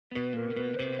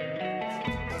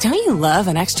Don't you love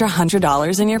an extra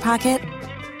 $100 in your pocket?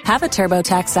 Have a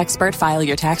TurboTax expert file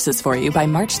your taxes for you by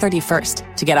March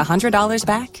 31st to get $100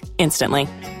 back instantly.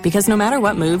 Because no matter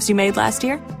what moves you made last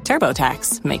year,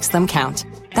 TurboTax makes them count.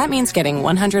 That means getting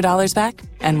 $100 back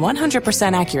and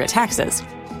 100% accurate taxes,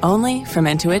 only from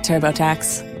Intuit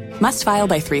TurboTax. Must file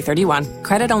by 3/31.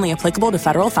 Credit only applicable to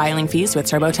federal filing fees with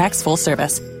TurboTax full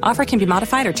service. Offer can be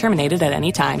modified or terminated at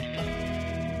any time.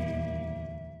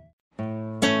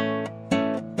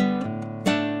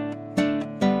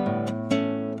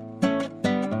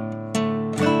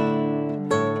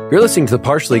 You're listening to The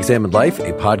Partially Examined Life,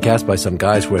 a podcast by some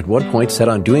guys who at one point set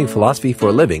on doing philosophy for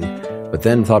a living, but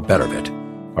then thought better of it.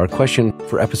 Our question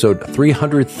for episode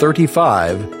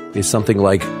 335 is something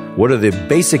like, what are the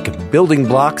basic building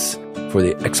blocks for the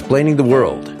explaining the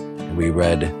world? And we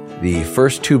read the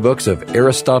first two books of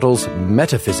Aristotle's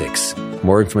Metaphysics. For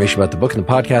more information about the book and the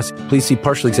podcast, please see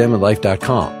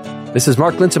partiallyexaminedlife.com. This is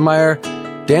Mark Linsenmeyer,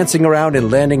 dancing around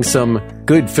and landing some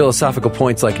good philosophical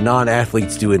points like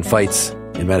non-athletes do in fights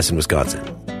in Madison, Wisconsin.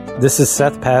 This is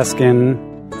Seth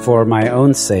Paskin, for my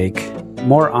own sake,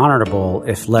 more honorable,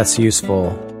 if less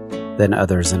useful, than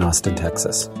others in Austin,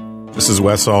 Texas. This is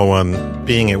Wes Alwan,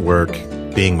 being at work,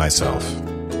 being myself.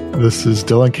 This is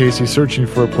Dylan Casey, searching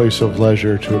for a place of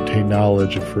leisure to obtain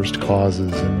knowledge of first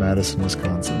causes in Madison,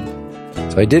 Wisconsin.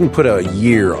 So I didn't put a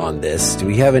year on this. Do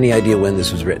we have any idea when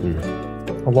this was written?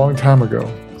 A long time ago.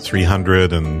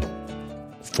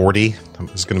 340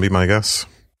 is going to be my guess.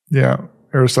 Yeah.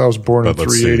 Aristotle was born in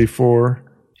 384.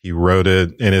 He wrote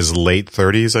it in his late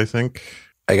 30s, I think.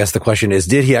 I guess the question is,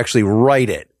 did he actually write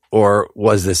it? Or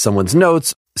was this someone's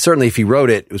notes? Certainly, if he wrote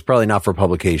it, it was probably not for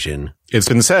publication. It's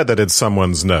been said that it's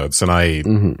someone's notes,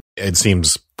 and it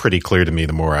seems pretty clear to me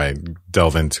the more I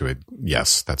delve into it.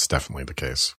 Yes, that's definitely the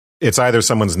case. It's either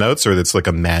someone's notes or it's like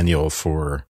a manual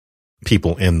for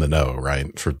people in the know,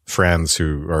 right? For friends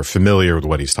who are familiar with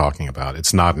what he's talking about.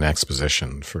 It's not an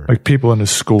exposition for... like people in the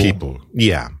school. People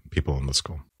in the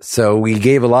school. So we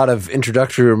gave a lot of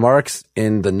introductory remarks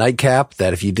in the nightcap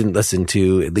that if you didn't listen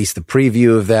to at least the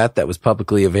preview of that was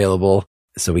publicly available,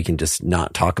 so we can just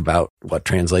not talk about what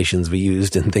translations we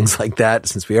used and things like that,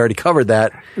 since we already covered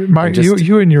that. Mike,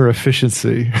 you and your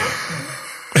efficiency.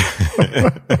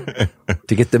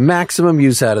 To get the maximum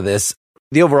use out of this,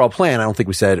 the overall plan, I don't think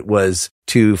we said, was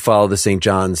to follow the St.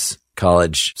 John's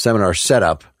College seminar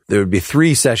setup. There would be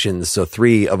 3 sessions, so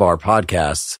 3 of our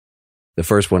podcasts. The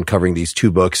first one covering these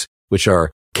 2 books, which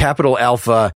are Capital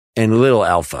Alpha and Little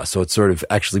Alpha. So it's sort of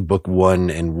actually book 1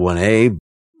 and 1A.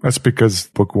 That's because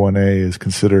book 1A is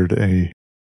considered a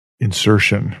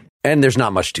insertion. And there's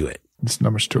not much to it. There's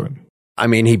not much to it. I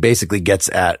mean, he basically gets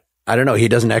at, I don't know, he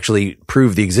doesn't actually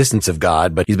prove the existence of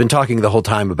God, but he's been talking the whole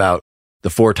time about the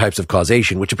 4 types of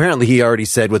causation, which apparently he already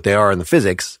said what they are in the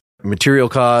physics: material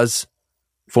cause,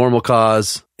 formal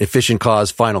cause, efficient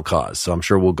cause, final cause. So I'm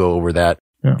sure we'll go over that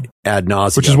ad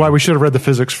nauseum. Which is why we should have read the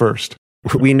physics first.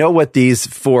 We know what these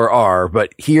 4 are,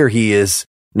 but here he is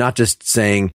not just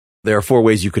saying there are 4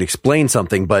 ways you could explain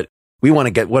something, but we want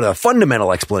to get what are the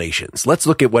fundamental explanations. Let's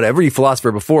look at what every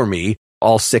philosopher before me,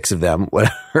 all 6 of them,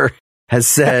 whatever, has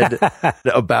said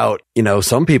about,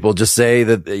 some people just say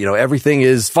that, everything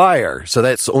is fire. So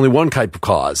that's only one type of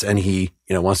cause. And he,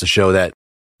 wants to show that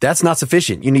that's not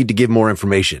sufficient. You need to give more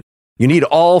information. You need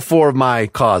all 4 of my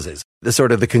causes. The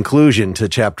sort of the conclusion to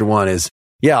chapter 1 is,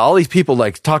 all these people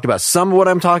talked about some of what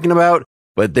I'm talking about,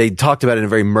 but they talked about it in a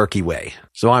very murky way.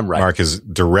 So I'm right. Mark is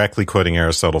directly quoting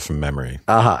Aristotle from memory.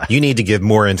 You need to give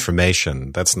more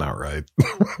information. That's not right.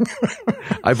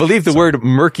 I believe the word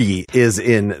murky is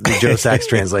in the Joe Sachs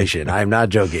translation. I'm not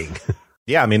joking.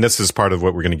 Yeah, I mean, this is part of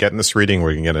what we're going to get in this reading.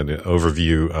 We're going to get an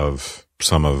overview of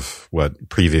some of what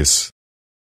previous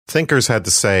thinkers had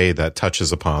to say that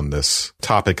touches upon this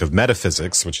topic of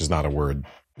metaphysics, which is not a word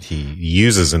he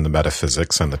uses in the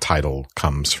metaphysics, and the title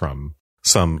comes from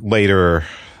some later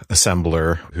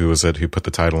assembler. Who was it who put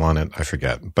the title on it? I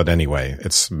forget. But anyway,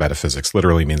 it's metaphysics.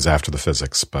 Literally means after the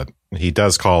physics, but he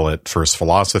does call it first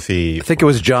philosophy. I think it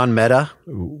was John Mehta.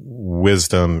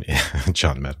 Wisdom.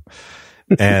 John Mehta.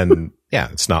 And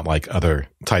it's not like other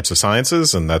types of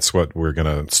sciences. And that's what we're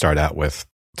going to start out with,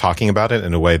 talking about it.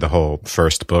 In a way, the whole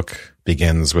first book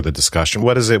begins with a discussion.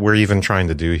 What is it we're even trying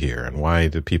to do here? And why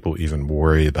do people even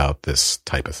worry about this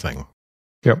type of thing?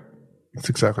 Yep. That's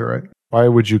exactly right. Why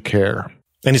would you care?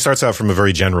 And he starts out from a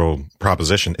very general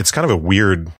proposition. It's kind of a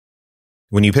weird,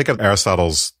 when you pick up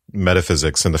Aristotle's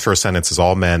Metaphysics, and the first sentence is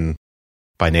all men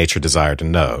by nature desire to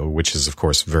know, which is, of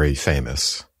course, very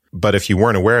famous. But if you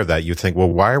weren't aware of that, you'd think, well,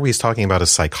 why are we talking about a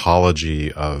psychology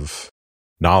of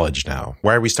knowledge now?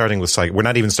 Why are we starting with we're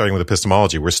not even starting with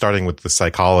epistemology. We're starting with the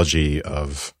psychology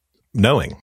of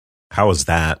knowing. How is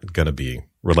that going to be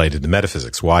related to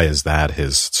metaphysics? Why is that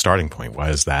his starting point? Why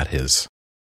is that his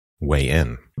way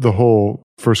in? The whole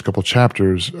first couple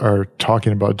chapters are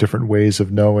talking about different ways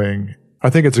of knowing. I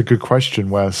think it's a good question,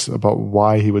 Wes, about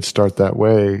why he would start that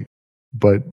way,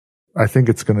 but I think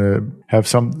it's going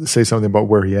to say something about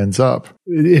where he ends up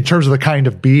in terms of the kind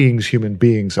of beings human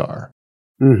beings are.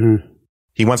 Mm-hmm.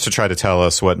 He wants to try to tell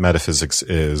us what metaphysics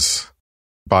is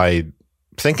by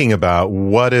thinking about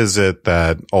what is it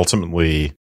that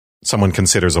ultimately someone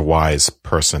considers a wise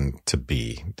person to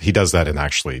be. He does that in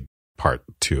actually part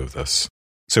 2 of this.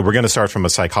 So we're going to start from a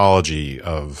psychology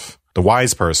of the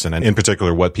wise person, and in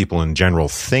particular, what people in general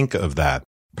think of that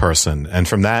person. And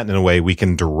from that, in a way, we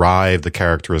can derive the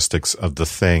characteristics of the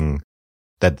thing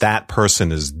that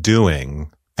person is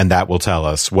doing. And that will tell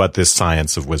us what this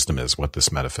science of wisdom is, what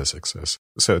this metaphysics is.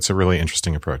 So it's a really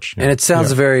interesting approach. Yeah. And it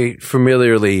sounds very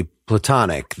familiarly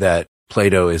Platonic, that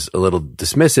Plato is a little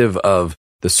dismissive of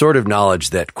the sort of knowledge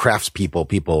that craftspeople,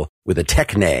 people with a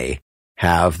techne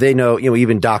have. They know,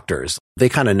 even doctors, they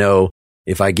kind of know,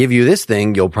 if I give you this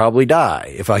thing, you'll probably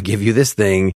die. If I give you this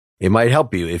thing, it might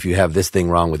help you if you have this thing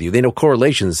wrong with you. They know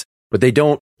correlations, but they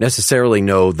don't necessarily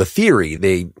know the theory.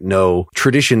 They know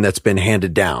tradition that's been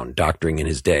handed down, doctoring in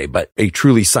his day, but a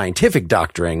truly scientific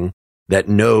doctoring that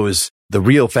knows the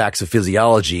real facts of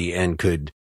physiology and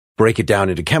could break it down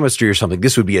into chemistry or something.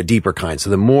 This would be a deeper kind.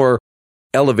 So the more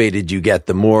elevated you get,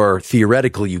 the more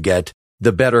theoretical you get,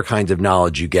 the better kinds of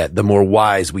knowledge you get, the more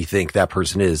wise we think that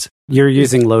person is. You're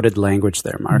using loaded language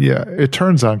there, Mark. Yeah, it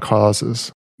turns on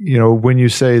causes. When you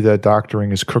say that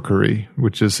doctoring is cookery,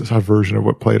 which is a version of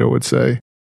what Plato would say,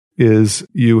 is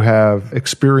you have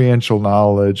experiential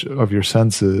knowledge of your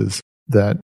senses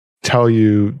that tell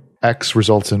you X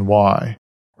results in Y,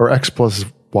 or X plus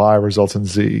Y results in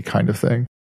Z kind of thing.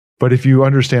 But if you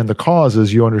understand the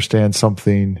causes, you understand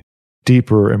something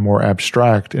deeper and more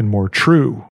abstract and more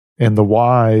true. And the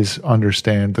wise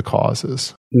understand the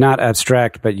causes. Not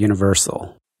abstract, but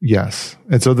universal. Yes.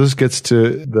 And so this gets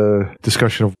to the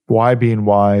discussion of why being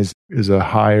wise is a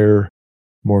higher,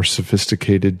 more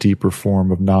sophisticated, deeper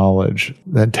form of knowledge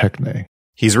than techne.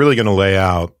 He's really going to lay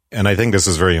out, and I think this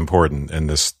is very important in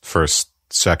this first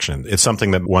section. It's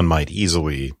something that one might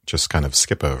easily just kind of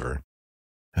skip over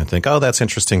and think, oh, that's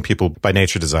interesting. People by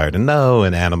nature desire to know,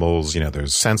 and animals,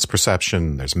 there's sense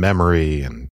perception, there's memory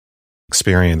and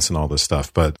experience and all this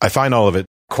stuff. But I find all of it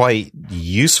quite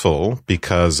useful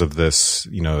because of this,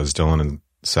 as Dylan and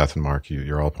Seth and Mark,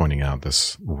 you're all pointing out,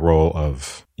 this role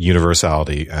of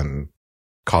universality and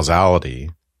causality,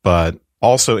 but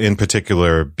also in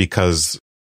particular because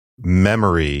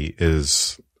memory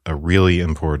is a really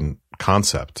important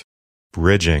concept,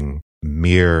 bridging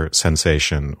mere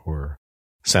sensation or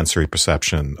sensory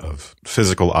perception of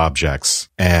physical objects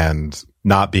and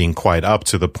not being quite up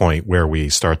to the point where we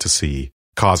start to see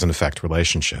cause and effect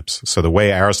relationships. So the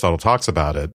way Aristotle talks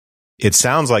about it, it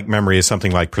sounds like memory is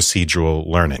something like procedural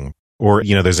learning, or,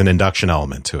 there's an induction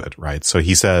element to it, right? So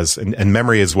he says, and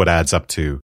memory is what adds up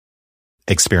to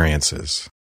experiences.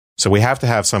 So we have to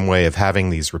have some way of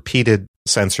having these repeated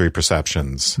sensory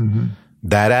perceptions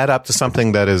that add up to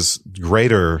something that is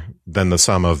greater than the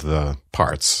sum of the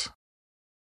parts.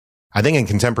 I think in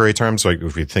contemporary terms, like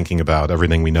if we're thinking about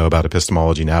everything we know about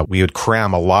epistemology now, we would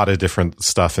cram a lot of different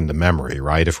stuff into memory,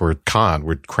 right? If we're Kant,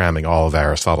 we're cramming all of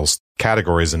Aristotle's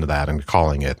categories into that and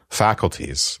calling it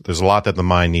faculties. There's a lot that the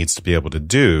mind needs to be able to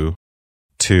do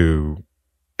to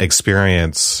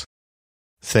experience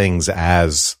things,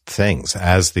 as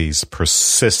these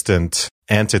persistent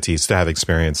entities, to have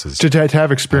experiences. To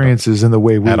have experiences in the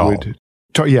way we would.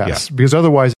 Yes, Yeah. Because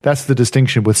otherwise that's the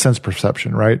distinction with sense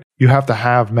perception, right? You have to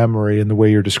have memory in the way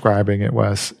you're describing it,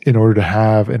 Wes, in order to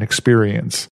have an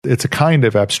experience. It's a kind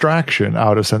of abstraction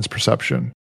out of sense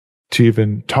perception to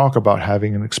even talk about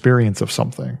having an experience of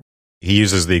something. He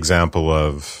uses the example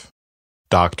of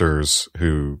doctors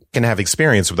who can have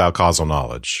experience without causal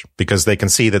knowledge because they can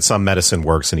see that some medicine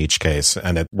works in each case,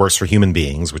 and it works for human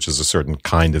beings, which is a certain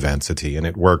kind of entity, and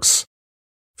it works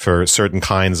for certain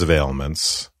kinds of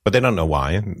ailments, but they don't know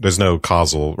why. There's no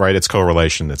causal, right? It's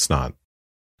correlation. It's not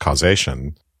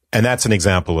causation. And that's an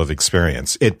example of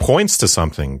experience. It points to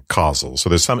something causal. So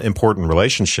there's some important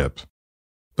relationship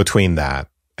between that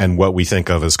and what we think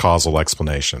of as causal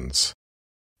explanations,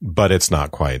 but it's not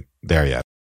quite there yet.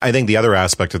 I think the other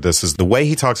aspect of this is the way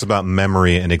he talks about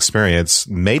memory and experience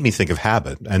made me think of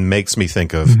habit and makes me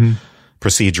think of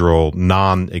procedural,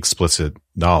 non-explicit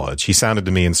knowledge. He sounded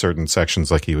to me in certain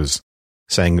sections like he was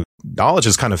saying knowledge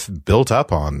is kind of built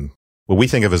up on what we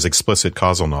think of as explicit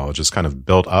causal knowledge is kind of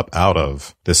built up out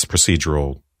of this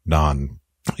procedural,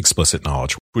 non-explicit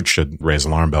knowledge, which should raise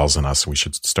alarm bells in us. We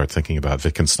should start thinking about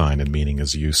Wittgenstein and meaning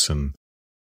as use and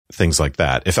things like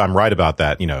that. If I'm right about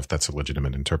that, if that's a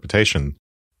legitimate interpretation,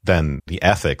 then the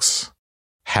ethics,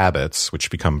 habits, which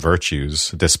become virtues,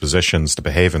 dispositions to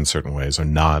behave in certain ways, are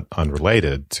not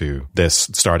unrelated to this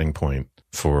starting point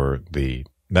for the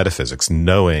metaphysics.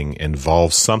 Knowing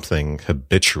involves something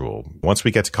habitual. Once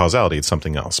we get to causality, it's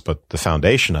something else, but the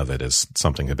foundation of it is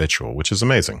something habitual, which is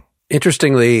amazing.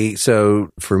 Interestingly, so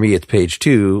for me, it's page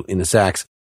 2 in the Sachs.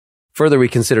 Further, we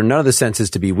consider none of the senses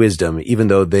to be wisdom, even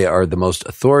though they are the most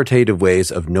authoritative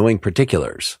ways of knowing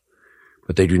particulars,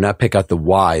 but they do not pick out the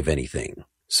why of anything.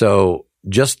 So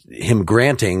just him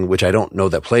granting, which I don't know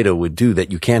that Plato would do,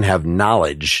 that you can have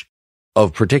knowledge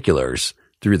of particulars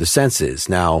through the senses.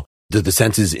 Now, do the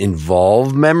senses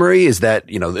involve memory? Is that,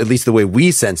 at least the way we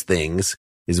sense things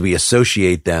is we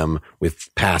associate them with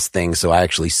past things. So I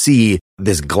actually see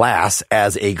this glass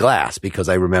as a glass because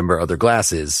I remember other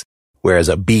glasses, whereas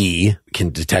a bee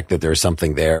can detect that there's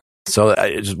something there. So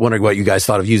I just wondering what you guys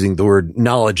thought of using the word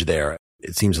knowledge there.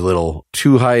 It seems a little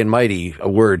too high and mighty a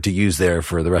word to use there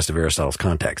for the rest of Aristotle's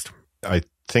context. I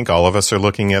think all of us are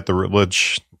looking at the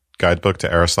Routledge Guidebook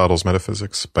to Aristotle's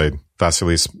Metaphysics by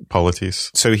Vasilis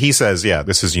Politis. So he says,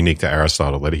 this is unique to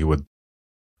Aristotle, that he would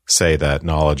say that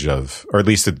knowledge of, or at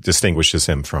least it distinguishes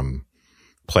him from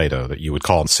Plato, that you would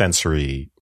call sensory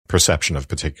perception of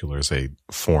particulars a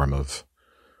form of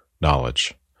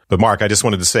knowledge. But Mark, I just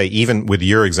wanted to say, even with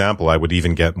your example, I would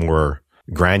even get more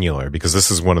granular, because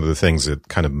this is one of the things that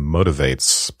kind of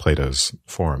motivates Plato's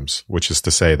forms, which is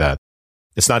to say that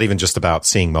it's not even just about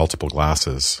seeing multiple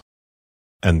glasses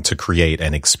and to create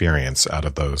an experience out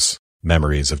of those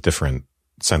memories of different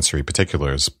sensory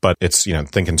particulars, but it's,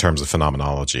 think in terms of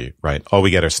phenomenology, right? All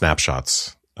we get are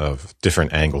snapshots of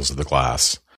different angles of the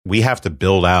glass. We have to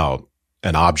build out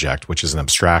an object, which is an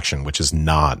abstraction, which is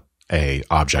not a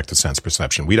object of sense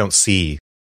perception. We don't see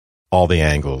all the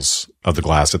angles of the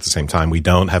glass at the same time. We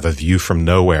don't have a view from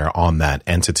nowhere on that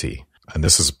entity. And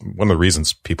this is one of the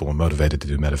reasons people are motivated to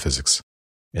do metaphysics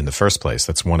in the first place.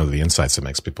 That's one of the insights that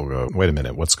makes people go, wait a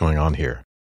minute, what's going on here?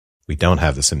 We don't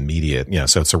have this immediate,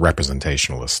 so it's a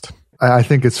representationalist. I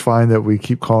think it's fine that we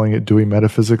keep calling it doing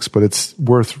metaphysics, but it's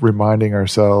worth reminding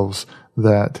ourselves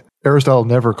that Aristotle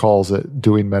never calls it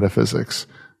doing metaphysics,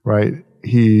 right?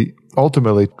 He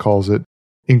ultimately calls it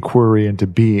inquiry into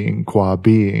being, qua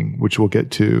being, which we'll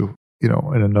get to, in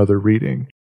another reading.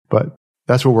 But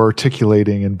that's what we're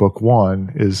articulating in book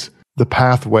 1 is the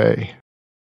pathway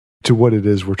to what it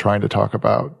is we're trying to talk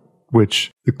about, which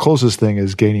the closest thing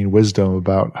is gaining wisdom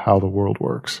about how the world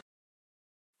works.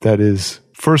 That is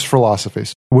first philosophy,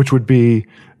 which would be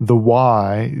the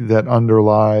why that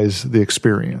underlies the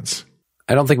experience.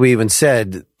 I don't think we even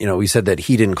said, we said that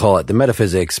he didn't call it the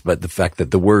metaphysics, but the fact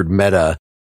that the word meta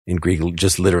in Greek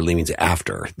just literally means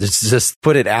after. It's just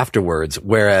put it afterwards,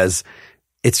 whereas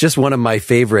it's just one of my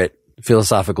favorite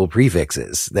philosophical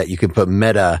prefixes that you can put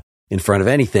meta in front of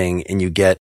anything and you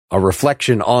get a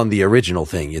reflection on the original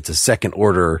thing. It's a second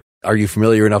order. Are you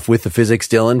familiar enough with the physics,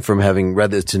 Dylan, from having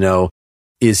read this to know,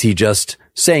 is he just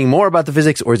saying more about the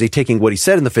physics, or is he taking what he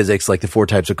said in the physics, like the 4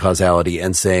 types of causality,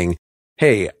 and saying,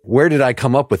 hey, where did I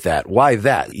come up with that? Why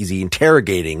that? Is he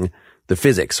interrogating the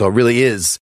physics? So it really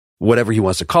is whatever he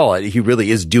wants to call it. He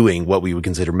really is doing what we would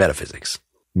consider metaphysics.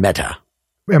 Meta.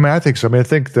 I think so. I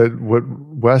think that what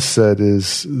Wes said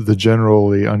is the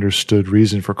generally understood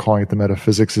reason for calling it the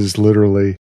metaphysics is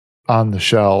literally on the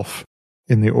shelf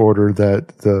in the order that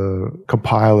the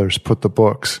compilers put the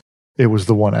books. It was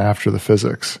the one after the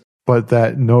physics. But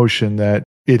that notion that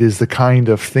it is the kind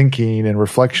of thinking and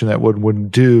reflection that one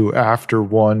wouldn't do after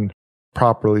one,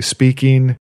 properly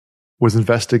speaking, was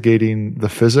investigating the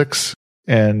physics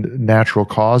and natural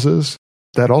causes,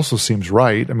 that also seems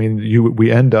right.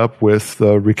 We end up with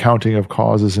the recounting of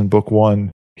causes in book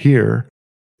 1 here,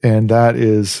 and that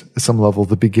is at some level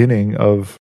the beginning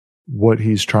of what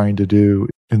he's trying to do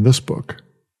in this book.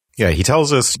 Yeah, he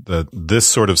tells us that this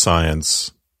sort of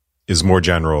science is more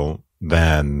general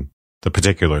than the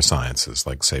particular sciences,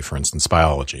 like, say, for instance,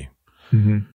 biology.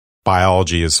 Mm-hmm.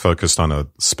 Biology is focused on a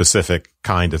specific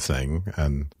kind of thing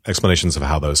and explanations of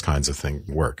how those kinds of things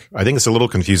work. I think it's a little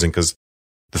confusing because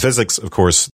the physics, of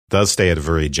course, does stay at a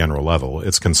very general level.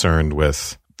 It's concerned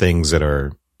with things that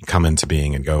are come into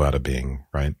being and go out of being,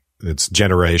 right? It's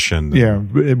generation. Yeah,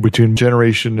 between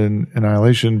generation and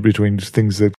annihilation, between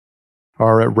things that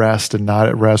are at rest and not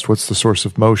at rest. What's the source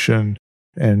of motion?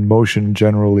 And motion,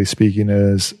 generally speaking,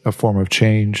 is a form of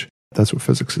change. That's what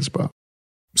physics is about.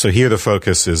 So here the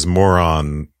focus is more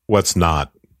on what's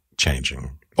not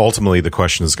changing. Ultimately, the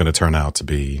question is going to turn out to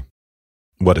be,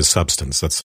 what is substance?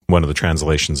 That's one of the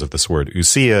translations of this word,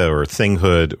 ousia, or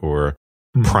thinghood, or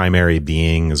primary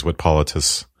being is what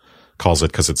Politis calls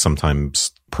it, because it's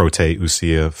sometimes prote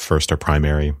ousia, first or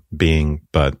primary being.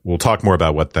 But we'll talk more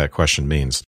about what that question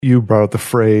means. You brought up the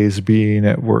phrase being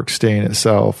at work, staying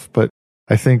itself, but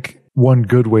I think one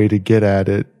good way to get at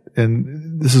it,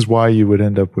 and this is why you would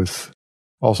end up with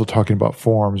also talking about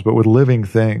forms, but with living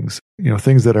things,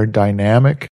 things that are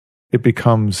dynamic, it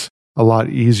becomes a lot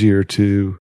easier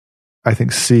to, I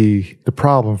think, see the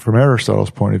problem from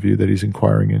Aristotle's point of view that he's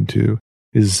inquiring into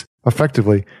is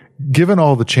effectively, given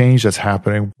all the change that's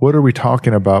happening, what are we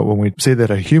talking about when we say that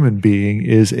a human being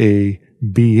is a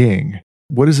being?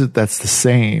 What is it that's the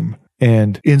same?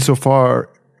 And insofar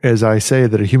as I say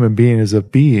that a human being is a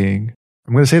being,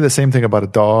 I'm going to say the same thing about a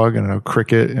dog and a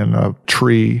cricket and a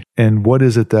tree. And what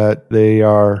is it that they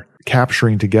are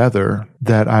capturing together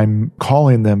that I'm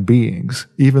calling them beings,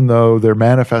 even though they're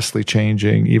manifestly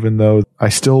changing, even though I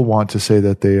still want to say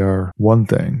that they are one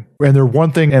thing. And they're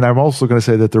one thing, and I'm also going to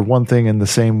say that they're one thing in the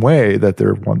same way that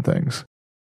they're one things.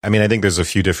 I mean, I think there's a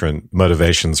few different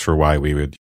motivations for why we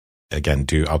would, again,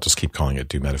 I'll just keep calling it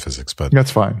do metaphysics, but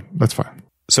That's fine.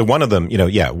 So one of them,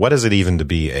 what is it even to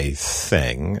be a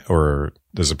thing? Or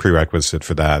there's a prerequisite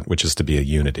for that, which is to be a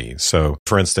unity. So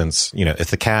for instance,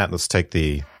 if the cat, let's take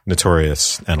the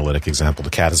notorious analytic example, the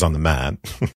cat is on the mat,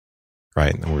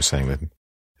 right? And we're saying that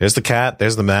there's the cat,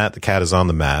 there's the mat, the cat is on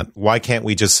the mat. Why can't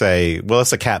we just say, well,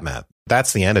 it's a cat mat?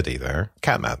 That's the entity there,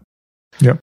 cat mat.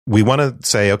 Yep. We want to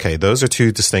say, okay, those are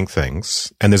two distinct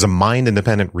things, and there's a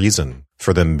mind-independent reason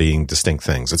for them being distinct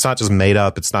things. It's not just made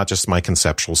up. It's not just my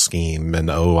conceptual scheme and,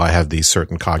 I have these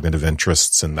certain cognitive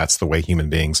interests and that's the way human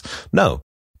beings. No.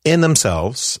 In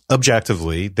themselves,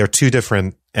 objectively, they're two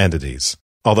different entities.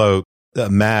 Although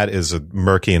mat is a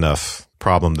murky enough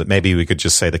problem that maybe we could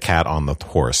just say the cat on the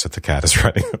horse if the cat is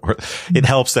riding. It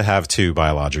helps to have two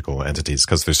biological entities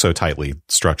because they're so tightly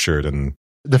structured. And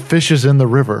the fish is in the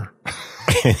river.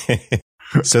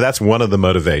 So that's one of the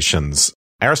motivations.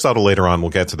 Aristotle later on, we'll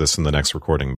get to this in the next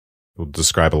recording, will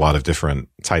describe a lot of different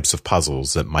types of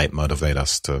puzzles that might motivate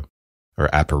us to, or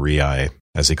aporii,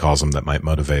 as he calls them, that might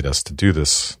motivate us to do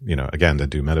this, again, to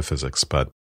do metaphysics.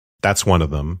 But that's one of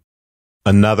them.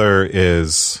 Another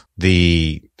is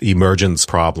the emergence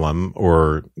problem,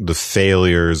 or the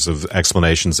failures of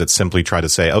explanations that simply try to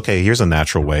say, okay, here's a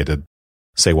natural way to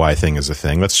say why a thing is a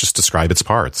thing. Let's just describe its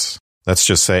parts. Let's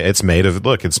just say it's made of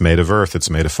earth, it's made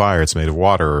of fire, it's made of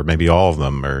water, or maybe all of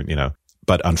them, or,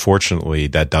 but unfortunately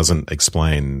that doesn't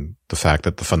explain the fact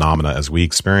that the phenomena as we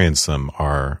experience them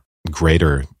are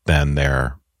greater than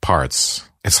their parts.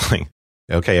 It's like,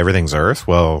 okay, everything's earth.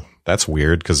 Well, that's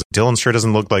weird because Dylan sure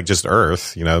doesn't look like just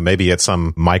earth, maybe at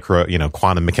some micro,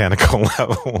 quantum mechanical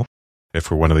level.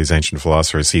 If we're one of these ancient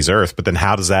philosophers, he's earth, but then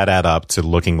how does that add up to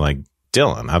looking like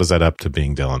Dylan? How does that add up to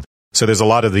being Dylan? So there's a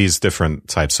lot of these different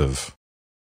types of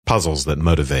puzzles that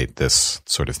motivate this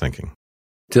sort of thinking.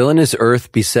 Dylan is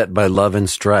earth beset by love and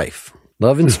strife.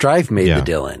 Love and strife made the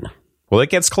Dylan. Well, it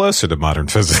gets closer to modern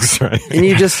physics, right? And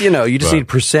you just need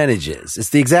percentages. It's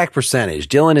the exact percentage.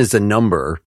 Dylan is a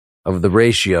number of the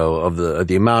ratio of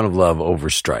the amount of love over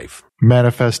strife.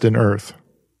 Manifest in earth.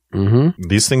 Mm-hmm.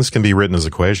 These things can be written as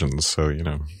equations, so,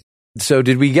 So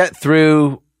did we get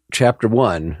through chapter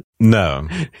 1? No.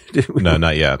 No,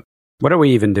 not yet. What are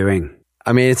we even doing?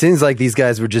 I mean, it seems like these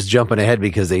guys were just jumping ahead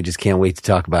because they just can't wait to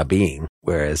talk about being.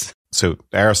 Whereas, so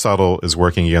Aristotle is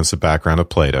working against the background of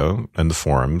Plato and the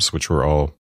forms, which we're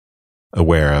all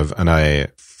aware of. And I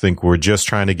think we're just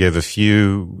trying to give a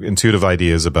few intuitive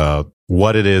ideas about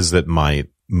what it is that might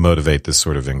motivate this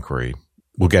sort of inquiry.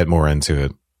 We'll get more into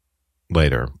it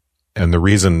later. And the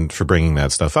reason for bringing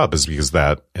that stuff up is because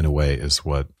that, in a way, is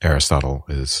what Aristotle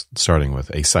is starting with,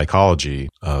 a psychology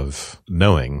of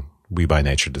knowing. We by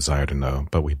nature desire to know,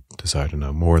 but we desire to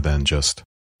know more than just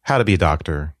how to be a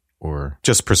doctor or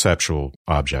just perceptual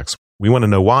objects. We want to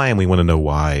know why, and we want to know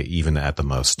why even at the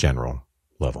most general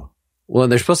level. Well,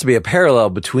 and there's supposed to be a parallel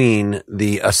between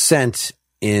the ascent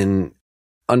in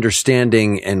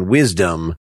understanding and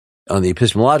wisdom on the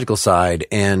epistemological side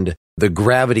and the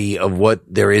gravity of what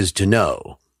there is to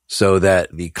know, so that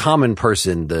the common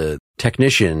person, the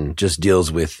technician, just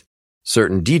deals with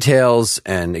certain details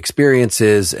and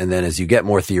experiences. And then as you get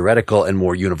more theoretical and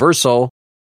more universal,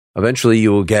 eventually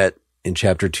you will get in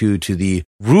chapter 2 to the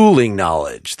ruling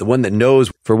knowledge, the one that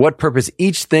knows for what purpose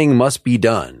each thing must be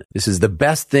done. This is the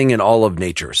best thing in all of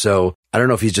nature. So I don't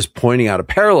know if he's just pointing out a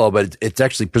parallel, but it's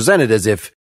actually presented as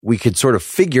if we could sort of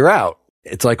figure out.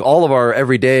 It's like all of our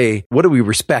everyday, what do we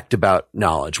respect about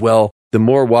knowledge? Well, the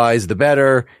more wise, the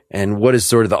better. And what is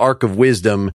sort of the arc of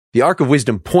wisdom? The arc of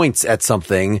wisdom points at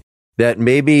something that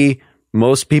maybe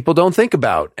most people don't think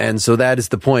about. And so that is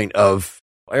the point of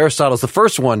Aristotle's the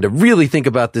first one to really think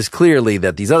about this clearly,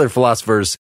 that these other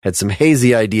philosophers had some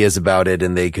hazy ideas about it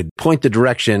and they could point the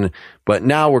direction. But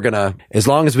now we're going to, as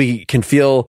long as we can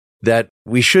feel that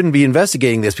we shouldn't be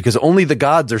investigating this because only the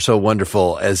gods are so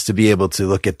wonderful as to be able to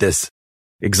look at this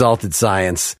exalted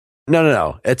science.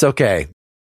 No. It's okay.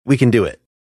 We can do it.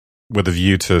 With a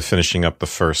view to finishing up the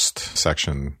first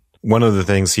section, one of the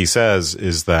things he says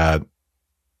is that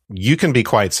you can be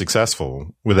quite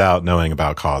successful without knowing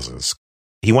about causes.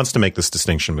 He wants to make this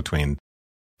distinction between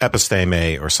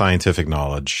episteme or scientific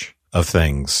knowledge of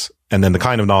things and then the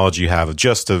kind of knowledge you have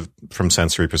from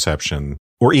sensory perception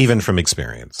or even from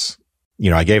experience.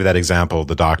 I gave that example of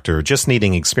the doctor just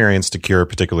needing experience to cure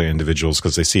particular individuals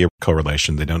because they see a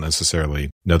correlation. They don't necessarily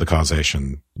know the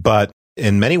causation. But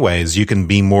in many ways, you can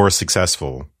be more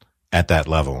successful at that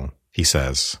level, he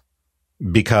says,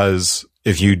 because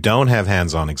if you don't have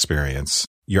hands-on experience,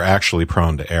 you're actually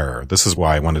prone to error. This is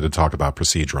why I wanted to talk about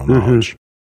procedural knowledge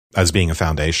as being a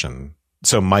foundation.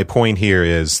 So my point here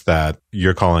is that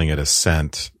you're calling it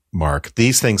assent, Mark.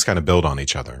 These things kind of build on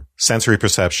each other. Sensory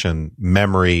perception,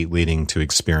 memory leading to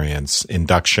experience,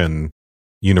 induction,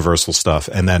 universal stuff,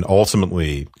 and then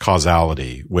ultimately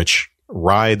causality, which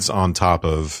rides on top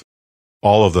of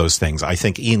all of those things, I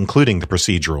think, including the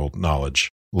procedural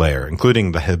knowledge layer,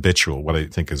 including the habitual, what I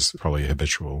think is probably a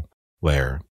habitual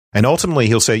layer. And ultimately,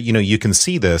 he'll say, you can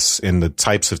see this in the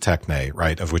types of techne,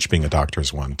 right, of which being a doctor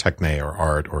is one, techne or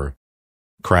art or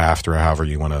craft or however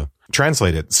you want to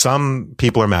translate it. Some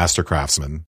people are master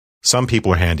craftsmen. Some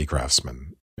people are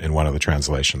handicraftsmen in one of the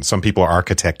translations. Some people are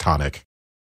architectonic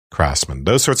craftsmen.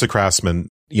 Those sorts of craftsmen,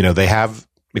 they have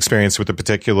experience with the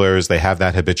particulars. They have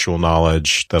that habitual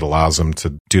knowledge that allows them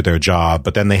to do their job.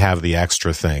 But then they have the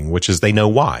extra thing, which is they know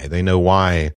why. They know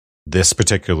why this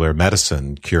particular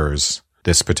medicine cures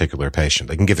this particular patient.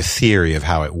 They can give a theory of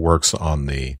how it works on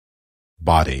the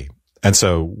body. And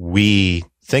so we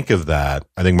think of that.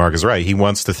 I think Mark is right. He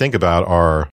wants to think about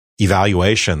our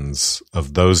evaluations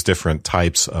of those different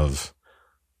types of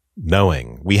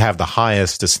knowing. We have the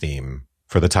highest esteem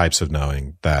for the types of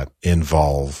knowing that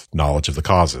involve knowledge of the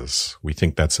causes. We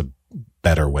think that's a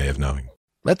better way of knowing.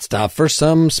 Let's stop for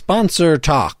some sponsor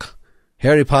talk.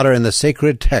 Harry Potter and the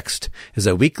Sacred Text is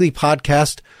a weekly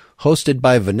podcast hosted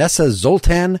by Vanessa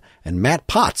Zoltan and Matt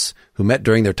Potts, who met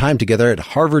during their time together at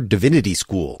Harvard Divinity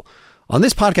School. On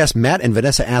this podcast, Matt and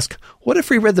Vanessa ask, what if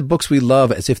we read the books we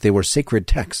love as if they were sacred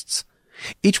texts?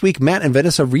 Each week, Matt and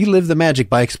Vanessa relive the magic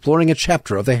by exploring a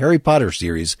chapter of the Harry Potter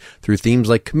series through themes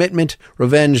like commitment,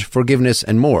 revenge, forgiveness,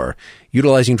 and more,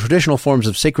 utilizing traditional forms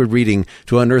of sacred reading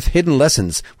to unearth hidden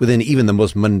lessons within even the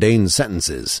most mundane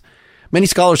sentences. Many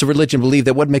scholars of religion believe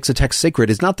that what makes a text sacred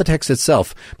is not the text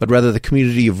itself, but rather the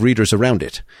community of readers around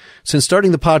it. Since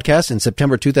starting the podcast in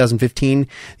September 2015,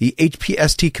 the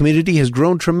HPST community has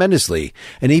grown tremendously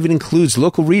and even includes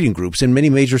local reading groups in many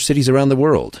major cities around the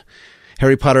world.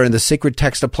 Harry Potter and the Sacred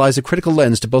Text applies a critical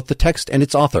lens to both the text and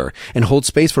its author and holds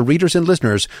space for readers and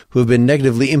listeners who have been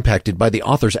negatively impacted by the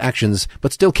author's actions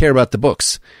but still care about the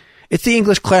books. It's the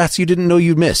English class you didn't know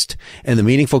you missed and the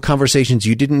meaningful conversations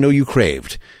you didn't know you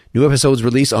craved. New episodes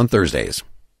release on Thursdays.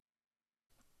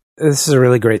 This is a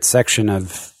really great section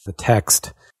of the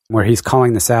text where he's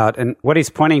calling this out. And what he's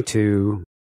pointing to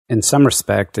in some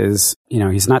respect is,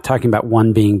 he's not talking about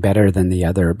one being better than the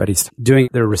other, but he's doing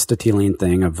the Aristotelian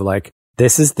thing of like,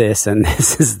 this is this and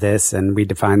this is this, and we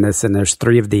define this, and there's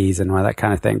three of these and all that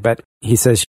kind of thing. But he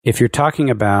says, if you're talking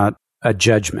about a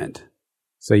judgment,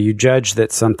 so you judge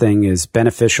that something is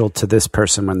beneficial to this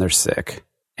person when they're sick,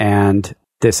 and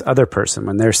this other person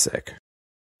when they're sick,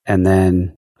 and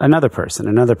then another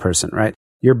person, right?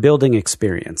 You're building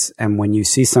experience. And when you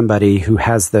see somebody who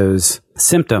has those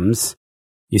symptoms,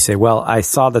 you say, well, I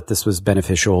saw that this was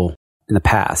beneficial in the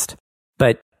past.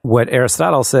 But what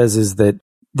Aristotle says is that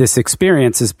this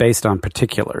experience is based on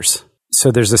particulars.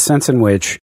 So there's a sense in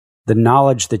which the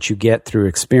knowledge that you get through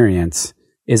experience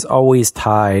is always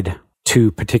tied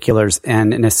to particulars.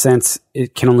 And in a sense,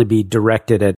 it can only be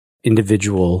directed at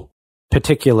individual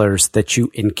particulars that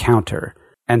you encounter.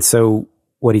 And so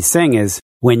what he's saying is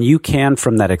when you can,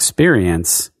 from that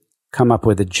experience, come up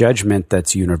with a judgment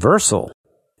that's universal,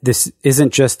 this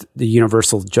isn't just the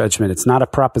universal judgment. It's not a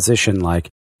proposition like,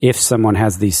 if someone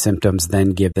has these symptoms, then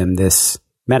give them this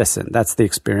medicine. That's the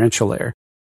experiential layer.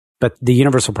 But the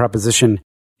universal proposition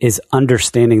is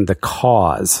understanding the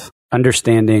cause,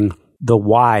 understanding the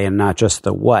why and not just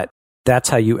the what. That's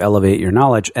how you elevate your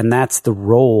knowledge. And that's the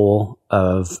role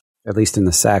of, at least in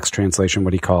the Sachs translation,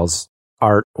 what he calls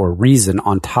art or reason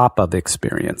on top of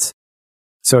experience.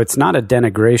 So it's not a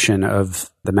denigration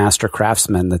of the master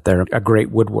craftsman that they're a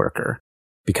great woodworker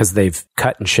because they've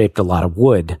cut and shaped a lot of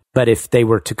wood. But if they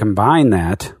were to combine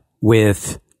that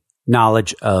with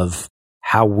knowledge of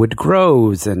how wood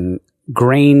grows and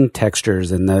grain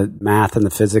textures and the math and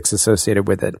the physics associated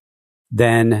with it,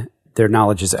 then their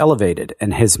knowledge is elevated.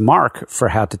 And his mark for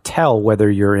how to tell whether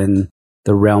you're in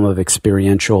the realm of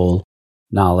experiential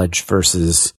knowledge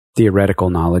versus theoretical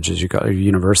knowledge, as you call it,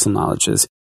 universal knowledge, is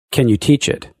can you teach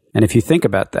it? And if you think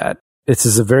about that, this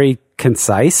is a very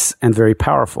concise and very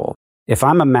powerful. If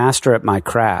I'm a master at my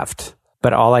craft,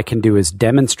 but all I can do is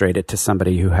demonstrate it to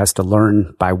somebody who has to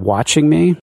learn by watching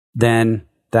me, then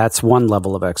that's one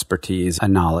level of expertise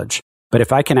and knowledge. But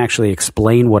if I can actually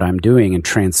explain what I'm doing and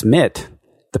transmit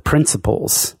the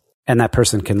principles, and that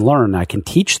person can learn, I can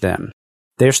teach them,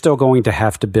 they're still going to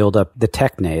have to build up the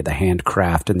techne, the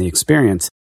handcraft, and the experience.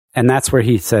 And that's where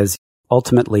he says,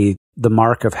 ultimately, the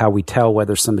mark of how we tell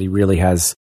whether somebody really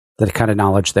has the kind of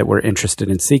knowledge that we're interested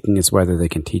in seeking is whether they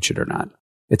can teach it or not.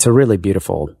 It's a really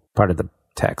beautiful part of the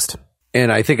text.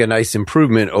 And I think a nice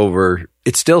improvement over,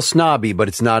 it's still snobby, but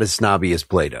it's not as snobby as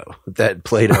Plato. That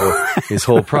Plato, his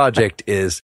whole project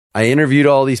is, I interviewed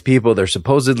all these people. They're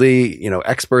supposedly,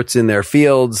 experts in their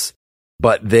fields,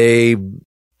 but they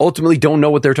ultimately don't know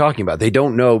what they're talking about. They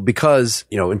don't know because,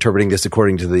 interpreting this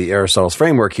according to the Aristotle's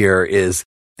framework here is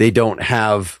they don't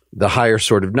have the higher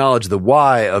sort of knowledge, the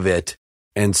why of it.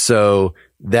 And so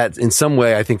that in some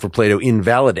way, I think for Plato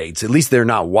invalidates, at least they're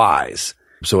not wise.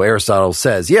 So Aristotle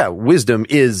says, yeah, wisdom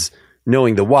is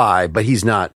knowing the why, but he's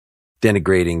not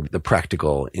denigrating the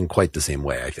practical in quite the same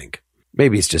way, I think.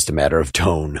 Maybe it's just a matter of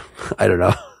tone. I don't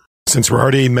know. Since we're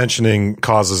already mentioning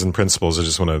causes and principles, I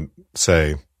just want to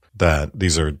say that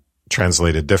these are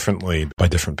translated differently by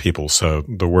different people. So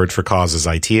the word for cause is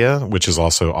aitia, which is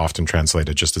also often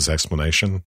translated just as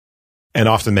explanation, and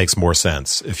often makes more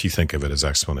sense if you think of it as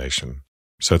explanation.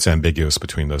 So it's ambiguous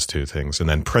between those two things. And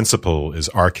then principle is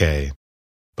arche,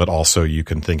 but also you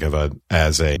can think of it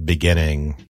as a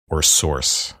beginning or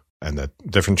source. And that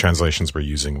different translations we're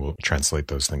using will translate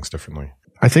those things differently.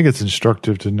 I think it's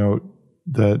instructive to note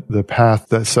that the path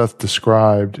that Seth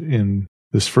described in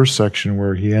this first section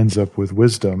where he ends up with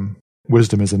wisdom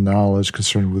is a knowledge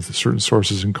concerned with certain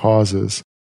sources and causes.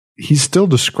 He's still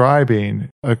describing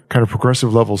a kind of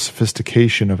progressive level of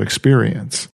sophistication of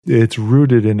experience. It's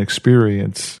rooted in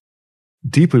experience,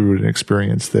 deeply rooted in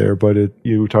experience there, but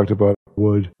you talked about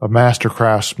a master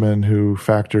craftsman who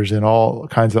factors in all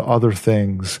kinds of other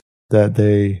things that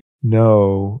they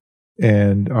know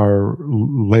and are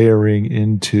layering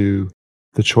into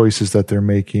the choices that they're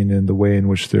making and the way in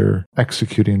which they're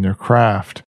executing their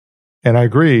craft. And I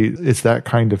agree, it's that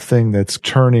kind of thing that's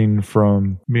turning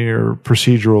from mere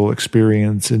procedural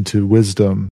experience into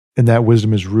wisdom. And that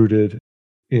wisdom is rooted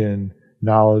in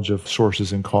knowledge of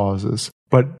sources and causes.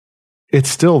 But it's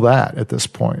still that at this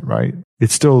point, right?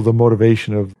 It's still the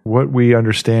motivation of what we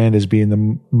understand as being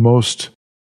the most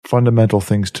fundamental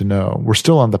things to know. We're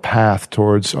still on the path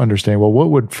towards understanding, well,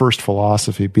 what would first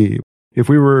philosophy be? If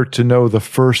we were to know the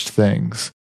first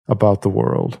things about the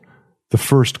world, the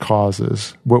first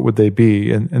causes, what would they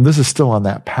be? And this is still on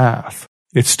that path.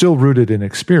 It's still rooted in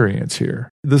experience here.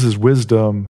 This is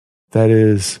wisdom that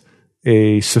is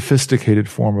a sophisticated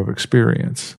form of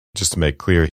experience. Just to make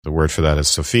clear, the word for that is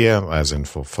Sophia, as in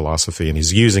philosophy, and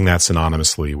he's using that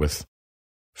synonymously with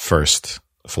first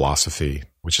philosophy,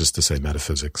 which is to say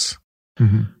metaphysics.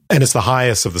 Mm-hmm. And it's the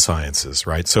highest of the sciences,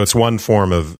 right? So it's one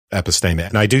form of episteme.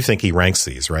 And I do think he ranks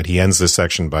these, right? He ends this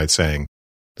section by saying,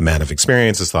 the man of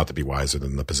experience is thought to be wiser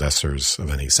than the possessors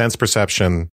of any sense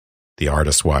perception, the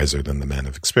artist wiser than the man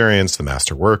of experience, the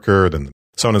master worker, then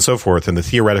so on and so forth, and the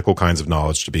theoretical kinds of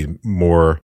knowledge to be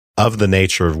more of the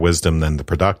nature of wisdom than the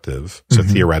productive. So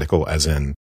theoretical as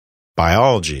in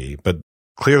biology, but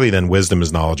clearly then wisdom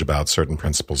is knowledge about certain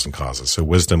principles and causes. So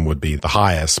wisdom would be the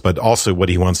highest, but also what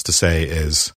he wants to say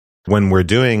is when we're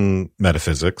doing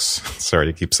metaphysics, sorry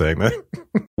to keep saying that,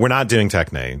 we're not doing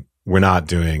techne, we're not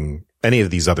doing any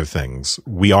of these other things.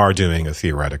 We are doing a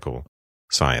theoretical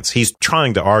science. He's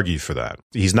trying to argue for that.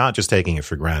 He's not just taking it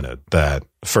for granted that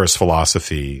first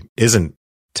philosophy isn't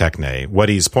techne. What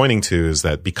he's pointing to is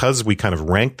that because we kind of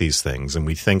rank these things and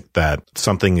we think that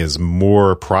something is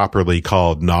more properly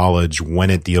called knowledge when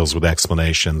it deals with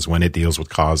explanations, when it deals with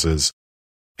causes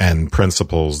and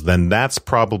principles, then that's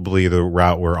probably the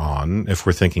route we're on if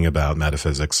we're thinking about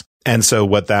metaphysics. And so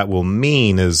what that will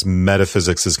mean is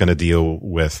metaphysics is going to deal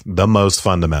with the most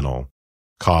fundamental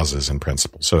causes and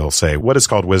principles. So he'll say, what is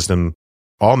called wisdom?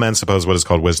 All men suppose what is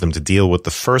called wisdom to deal with the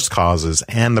first causes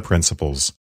and the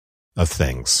principles of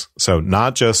things. So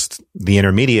not just the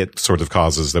intermediate sort of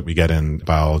causes that we get in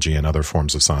biology and other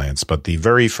forms of science, but the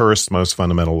very first, most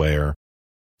fundamental layer,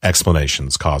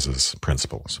 explanations, causes,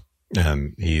 principles.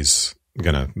 And he's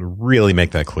going to really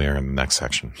make that clear in the next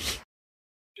section.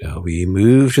 Shall we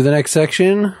move to the next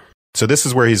section? So this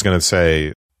is where he's going to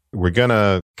say, we're going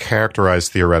to characterize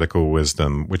theoretical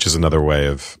wisdom, which is another way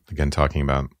of, again, talking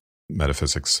about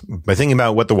metaphysics, by thinking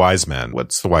about what's the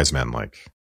wise man like?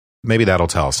 Maybe that'll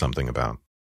tell us something about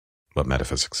what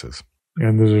metaphysics is.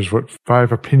 And there's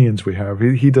 5 opinions we have.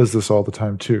 He does this all the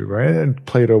time too, right? And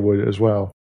Plato would as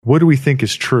well. What do we think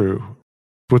is true?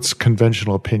 What's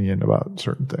conventional opinion about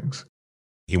certain things?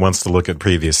 He wants to look at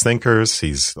previous thinkers.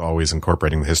 He's always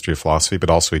incorporating the history of philosophy, but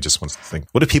also he just wants to think,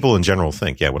 what do people in general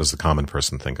think? Yeah, what does the common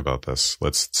person think about this?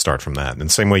 Let's start from that. In the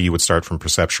same way you would start from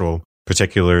perceptual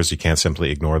particulars, you can't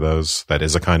simply ignore those. That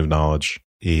is a kind of knowledge.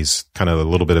 He's kind of a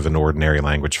little bit of an ordinary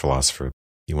language philosopher.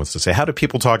 He wants to say, how do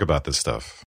people talk about this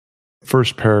stuff?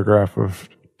 First paragraph of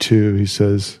 2, he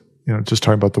says, just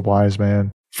talking about the wise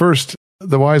man. First,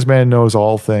 the wise man knows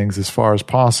all things as far as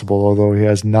possible, although he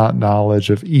has not knowledge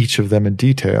of each of them in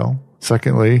detail.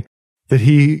 Secondly, that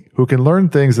he who can learn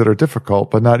things that are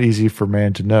difficult but not easy for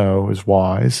man to know is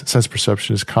wise. Sense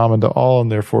perception is common to all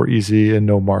and therefore easy and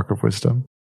no mark of wisdom.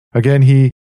 Again, he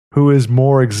who is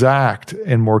more exact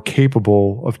and more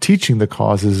capable of teaching the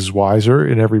causes is wiser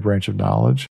in every branch of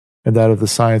knowledge, and that of the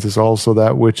science is also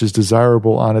that which is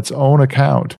desirable on its own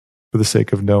account for the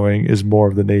sake of knowing is more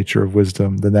of the nature of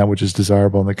wisdom than that which is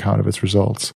desirable on account of its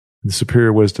results. The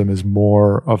superior wisdom is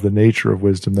more of the nature of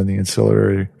wisdom than the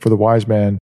ancillary, for the wise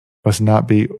man must not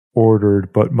be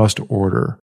ordered but must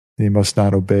order. He must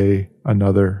not obey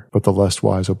another, but the less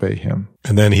wise obey him.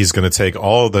 And then he's going to take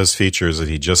all of those features that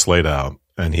he just laid out,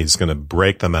 and he's going to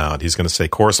break them out. He's going to say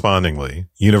correspondingly,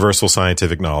 universal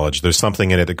scientific knowledge, there's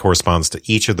something in it that corresponds to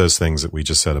each of those things that we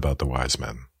just said about the wise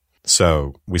men.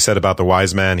 So we said about the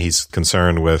wise man, he's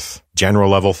concerned with general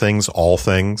level things, all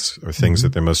things, or things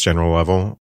at their most general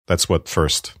level. That's what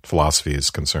first philosophy is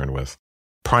concerned with.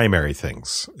 Primary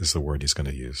things is the word he's going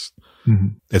to use. Mm-hmm.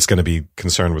 It's going to be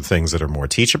concerned with things that are more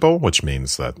teachable, which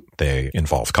means that they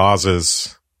involve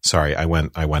causes. Sorry, I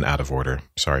went out of order.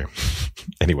 Sorry.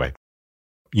 Anyway,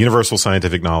 universal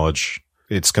scientific knowledge,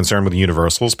 it's concerned with the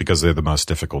universals because they're the most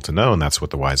difficult to know, and that's what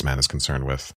the wise man is concerned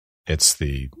with. It's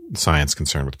the science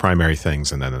concerned with primary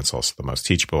things, and then it's also the most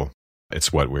teachable.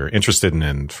 It's what we're interested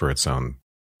in for its own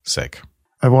sake.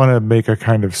 I want to make a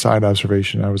kind of side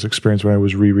observation I was experienced when I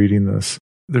was rereading this.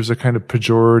 There's a kind of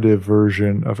pejorative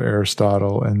version of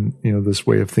Aristotle and, this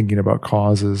way of thinking about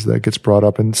causes that gets brought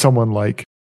up. And someone like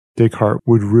Descartes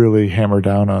would really hammer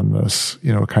down on this,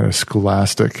 kind of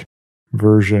scholastic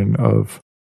version of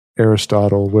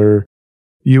Aristotle where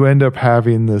you end up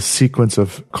having this sequence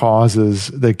of causes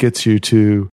that gets you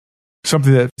to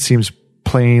something that seems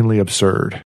plainly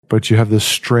absurd, but you have this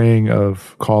string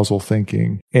of causal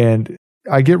thinking. And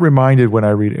I get reminded when I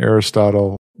read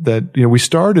Aristotle that, we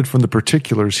started from the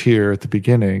particulars here at the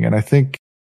beginning. And I think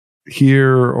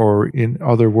here or in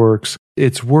other works,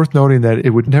 it's worth noting that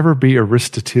it would never be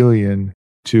Aristotelian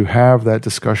to have that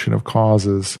discussion of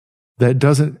causes that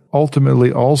doesn't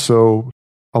ultimately also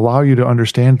allow you to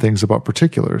understand things about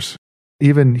particulars.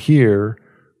 Even here,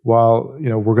 while,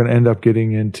 we're going to end up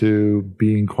getting into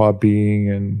being qua being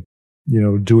and,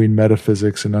 doing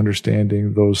metaphysics and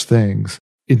understanding those things,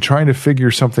 in trying to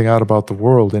figure something out about the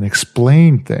world and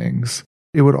explain things,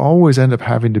 it would always end up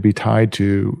having to be tied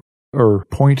to or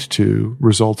point to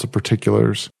results of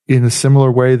particulars in a similar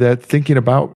way that thinking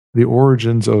about the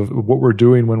origins of what we're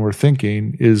doing when we're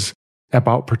thinking is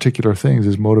about particular things,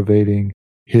 is motivating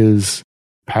his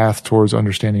path towards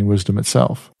understanding wisdom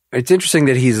itself. It's interesting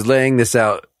that he's laying this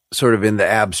out sort of in the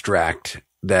abstract,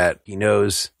 that he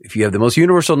knows if you have the most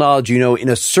universal knowledge, in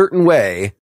a certain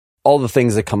way, all the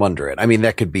things that come under it. I mean,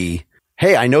 that could be,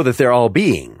 hey, I know that they're all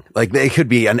being. Like, it could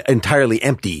be an entirely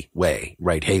empty way,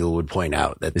 right? Hegel would point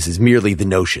out that this is merely the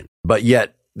notion. But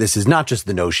yet, this is not just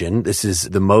the notion. This is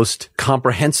the most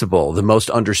comprehensible, the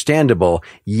most understandable,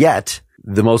 yet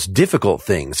the most difficult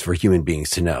things for human beings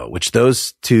to know, which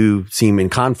those two seem in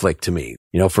conflict to me.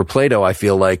 For Plato, I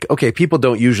feel like, okay, people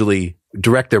don't usually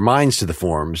direct their minds to the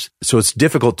forms, so it's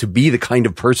difficult to be the kind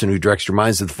of person who directs your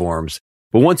minds to the forms.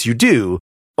 But once you do,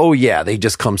 oh yeah, they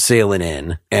just come sailing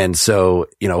in. And so,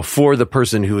 for the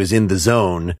person who is in the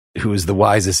zone, who is the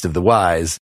wisest of the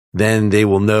wise, then they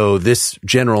will know this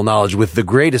general knowledge with the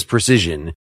greatest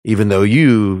precision, even though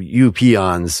you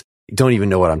peons don't even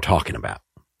know what I'm talking about.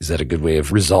 Is that a good way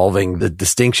of resolving the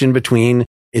distinction between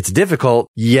it's difficult,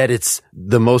 yet it's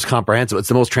the most comprehensive, it's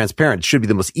the most transparent, it should be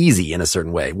the most easy in a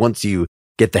certain way once you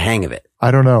get the hang of it?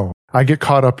 I don't know. I get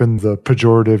caught up in the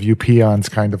pejorative you peons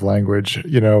kind of language.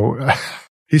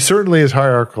 He certainly is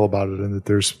hierarchical about it, and that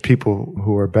there's people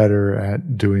who are better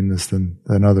at doing this than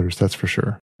others, that's for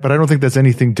sure. But I don't think that's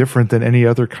anything different than any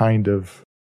other kind of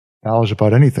knowledge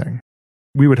about anything.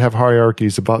 We would have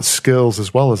hierarchies about skills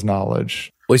as well as knowledge.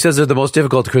 Well, he says they're the most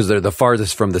difficult because they're the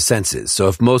farthest from the senses. So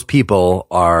if most people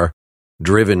are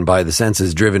driven by the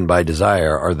senses, driven by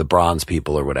desire, are the bronze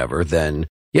people or whatever, then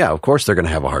yeah, of course they're going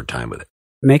to have a hard time with it.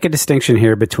 Make a distinction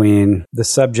here between the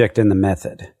subject and the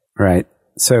method, right?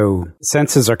 So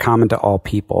senses are common to all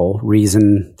people.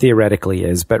 Reason theoretically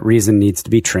is, but reason needs to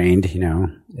be trained,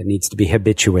 it needs to be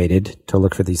habituated to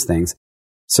look for these things.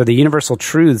 So the universal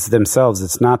truths themselves,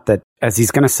 it's not that, as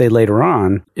he's going to say later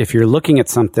on, if you're looking at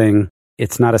something,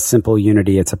 it's not a simple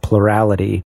unity, it's a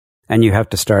plurality. And you have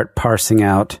to start parsing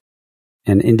out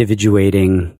and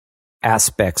individuating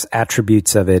aspects,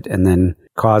 attributes of it, and then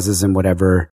causes and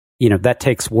whatever, that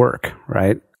takes work,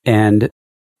 right? And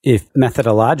if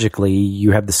methodologically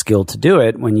you have the skill to do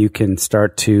it, when you can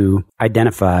start to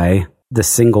identify the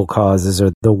single causes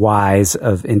or the whys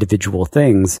of individual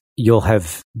things, you'll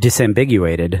have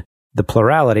disambiguated the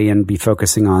plurality and be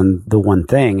focusing on the one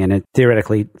thing. And it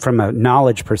theoretically, from a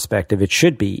knowledge perspective, it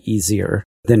should be easier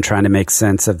than trying to make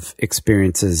sense of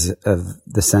experiences of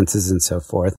the senses and so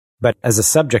forth. But as a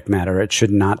subject matter, it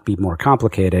should not be more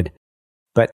complicated.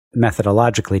 But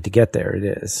methodologically, to get there,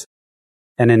 it is.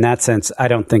 And in that sense, I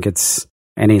don't think it's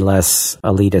any less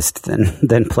elitist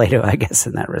than Plato, I guess,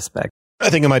 in that respect. I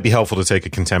think it might be helpful to take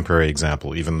a contemporary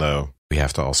example, even though we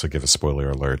have to also give a spoiler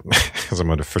alert, because I'm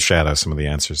going to foreshadow some of the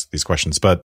answers to these questions.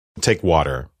 But take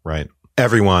water, right?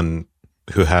 Everyone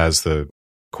who has the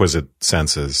exquisite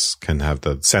senses can have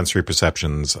the sensory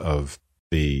perceptions of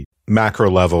the macro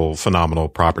level phenomenal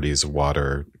properties of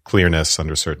water, clearness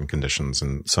under certain conditions,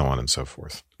 and so on and so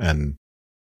forth. And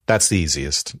that's the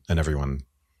easiest, and everyone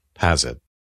has it.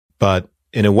 But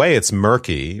in a way, it's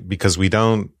murky because we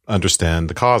don't understand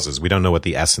the causes. We don't know what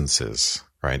the essence is,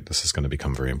 right? This is going to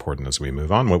become very important as we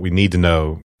move on. What we need to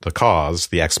know, the cause,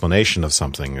 the explanation of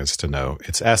something, is to know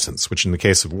its essence, which in the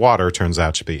case of water turns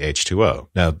out to be H2O.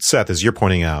 Now, Seth, as you're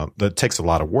pointing out, that takes a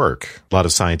lot of work, a lot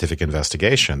of scientific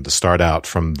investigation to start out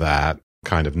from that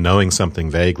kind of knowing something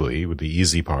vaguely with the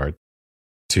easy part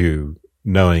to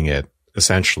knowing it,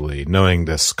 essentially knowing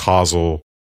this causal,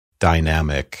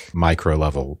 dynamic,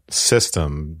 micro-level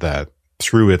system that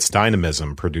through its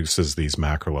dynamism produces these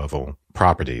macro-level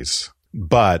properties.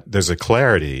 But there's a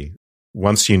clarity.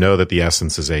 Once you know that the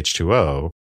essence is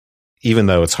H2O, even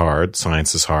though it's hard,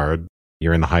 science is hard,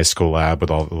 you're in the high school lab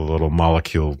with all the little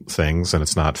molecule things, and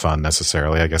it's not fun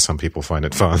necessarily. I guess some people find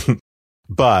it fun.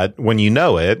 But when you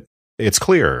know it, it's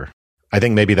clearer. I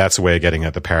think maybe that's a way of getting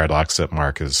at the paradox that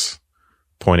Mark is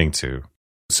pointing to.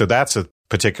 So that's a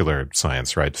particular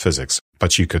science, right? Physics.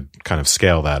 But you could kind of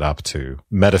scale that up to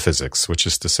metaphysics, which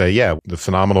is to say, yeah, the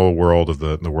phenomenal world of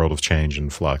the world of change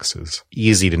and flux is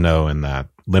easy to know in that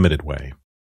limited way.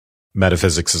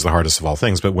 Metaphysics is the hardest of all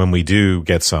things, but when we do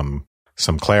get some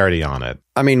clarity on it.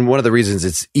 I mean, one of the reasons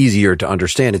it's easier to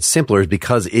understand, it's simpler, is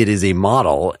because it is a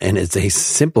model, and it's a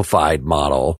simplified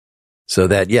model, so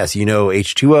that, yes, you know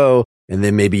H2O, and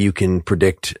then maybe you can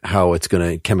predict how it's going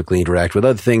to chemically interact with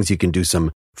other things. You can do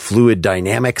some fluid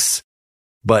dynamics.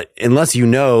 But unless you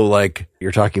know, like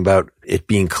you're talking about it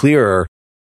being clearer,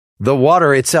 the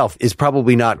water itself is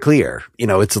probably not clear.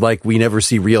 It's like we never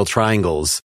see real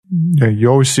triangles. Yeah, you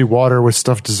always see water with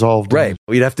stuff dissolved. Right.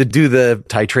 We'd have to do the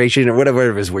titration or whatever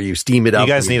it is where you steam it up.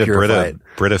 You guys need a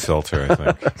Brita filter, I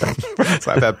think.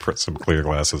 So I've had some clear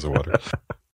glasses of water.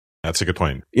 That's a good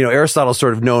point. Aristotle's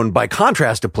sort of known by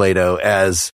contrast to Plato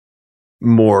as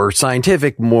more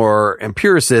scientific, more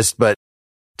empiricist, but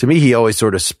to me, he always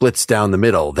sort of splits down the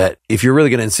middle, that if you're really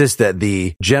going to insist that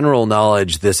the general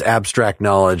knowledge, this abstract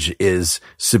knowledge, is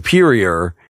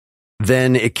superior,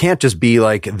 then it can't just be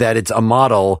like that it's a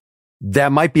model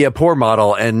that might be a poor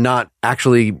model and not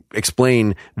actually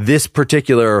explain this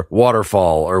particular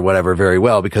waterfall or whatever very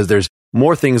well, because there's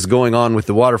more things going on with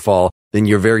the waterfall than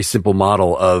your very simple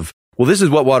model of, well, this is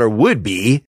what water would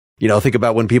be. Think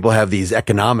about when people have these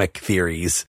economic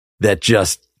theories that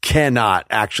just cannot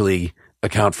actually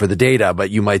account for the data,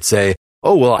 but you might say,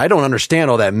 oh, well, I don't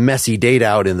understand all that messy data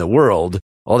out in the world,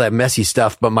 all that messy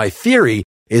stuff, but my theory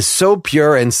is so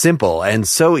pure and simple and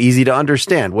so easy to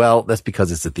understand. Well, that's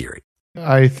because it's a theory.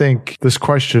 I think this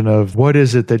question of what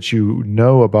is it that you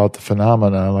know about the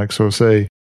phenomena, like, so say,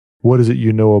 what is it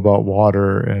you know about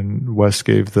water? And Wes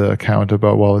gave the account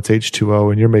about, well, it's H2O,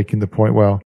 and you're making the point,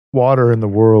 well, water in the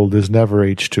world is never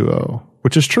H2O,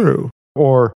 which is true.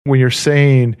 Or when you're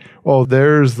saying, oh,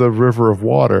 there's the river of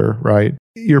water, right?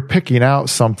 you're picking out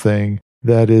something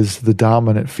that is the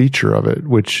dominant feature of it,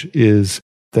 which is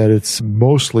that it's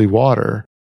mostly water.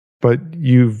 But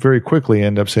you very quickly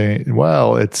end up saying,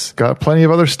 well, it's got plenty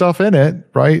of other stuff in it,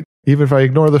 right? Even if I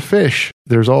ignore the fish,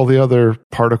 there's all the other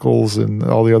particles and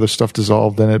all the other stuff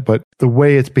dissolved in it. But the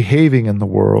way it's behaving in the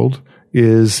world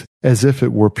is as if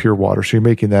it were pure water. So you're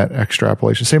making that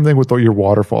extrapolation. Same thing with your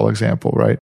waterfall example,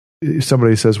 right?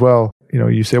 Somebody says, well,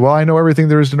 you say, well, I know everything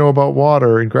there is to know about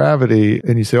water and gravity.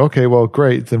 And you say, okay, well,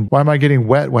 great. Then why am I getting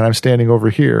wet when I'm standing over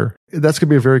here? That's going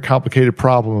to be a very complicated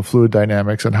problem of fluid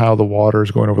dynamics and how the water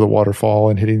is going over the waterfall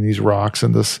and hitting these rocks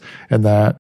and this and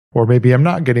that. Or maybe I'm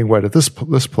not getting wet at this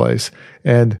place.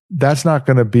 And that's not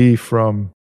going to be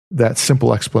from that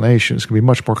simple explanation. It's going to be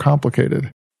much more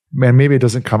complicated. Man, maybe it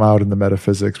doesn't come out in the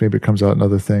metaphysics. Maybe it comes out in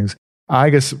other things. I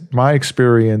guess my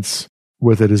experience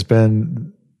with it has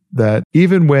been that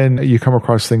even when you come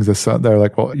across things that are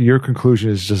like, well, your conclusion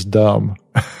is just dumb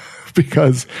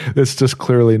because it's just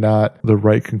clearly not the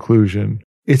right conclusion.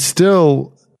 It's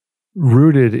still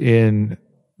rooted in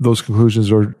those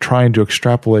conclusions or trying to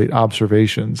extrapolate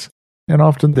observations. And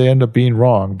often they end up being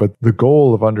wrong. But the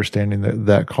goal of understanding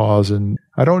that cause, and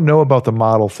I don't know about the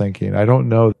model thinking. I don't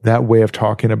know that way of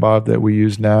talking about that we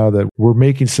use now, that we're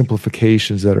making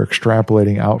simplifications that are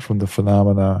extrapolating out from the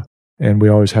phenomena. And we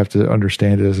always have to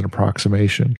understand it as an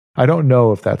approximation. I don't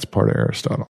know if that's part of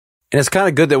Aristotle. And it's kind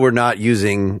of good that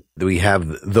we have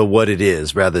the what it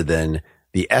is rather than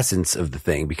the essence of the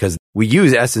thing, because we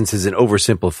use essence as an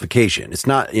oversimplification. It's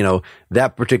not,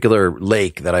 that particular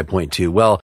lake that I point to.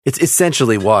 Well, it's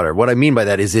essentially water. What I mean by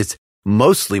that is it's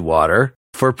mostly water.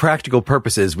 For practical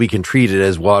purposes, we can treat it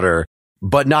as water,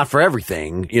 but not for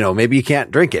everything. Maybe you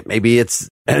can't drink it. Maybe it's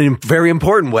in a very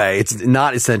important way. It's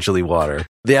not essentially water.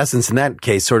 The essence in that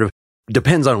case sort of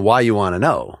depends on why you want to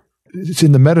know. It's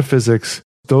in the metaphysics,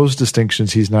 those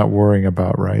distinctions he's not worrying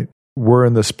about, right? We're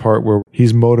in this part where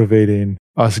he's motivating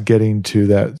us getting to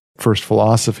that first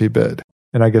philosophy bit.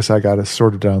 And I guess I got us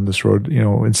sort of down this road,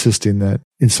 insisting that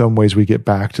in some ways we get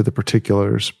back to the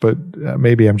particulars, but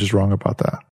maybe I'm just wrong about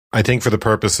that. I think for the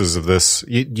purposes of this,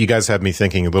 you guys have me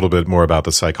thinking a little bit more about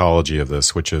the psychology of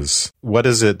this, which is, what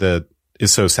is it that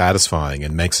is so satisfying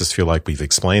and makes us feel like we've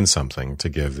explained something to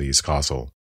give these causal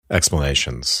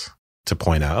explanations, to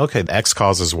point out, okay, X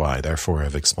causes Y, therefore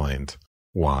I've explained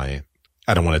Y.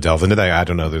 I don't want to delve into that. I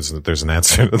don't know. There's an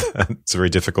answer to that. It's a very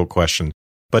difficult question.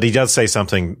 But he does say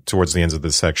something towards the end of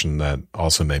this section that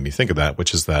also made me think of that,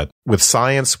 which is that with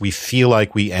science, we feel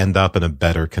like we end up in a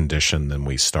better condition than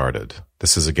we started.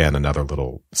 This is, again, another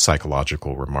little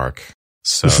psychological remark.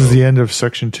 So this is the end of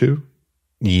section 2?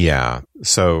 Yeah.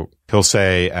 So he'll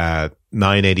say at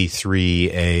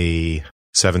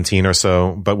 983A17 or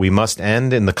so, but we must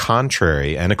end in the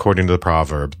contrary, and according to the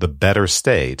proverb, the better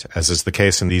state, as is the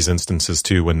case in these instances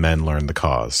too when men learn the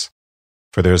cause.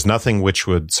 For there is nothing which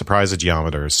would surprise a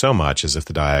geometer so much as if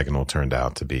the diagonal turned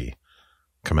out to be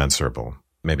commensurable.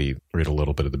 Maybe read a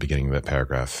little bit at the beginning of that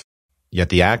paragraph. Yet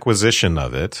the acquisition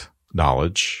of it,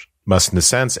 knowledge, must in a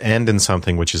sense end in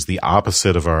something which is the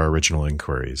opposite of our original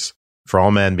inquiries. For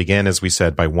all men began, as we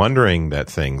said, by wondering that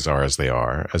things are, as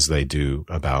they do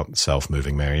about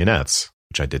self-moving marionettes,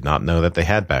 which I did not know that they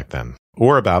had back then,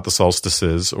 or about the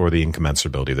solstices or the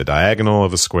incommensurability of the diagonal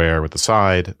of a square with the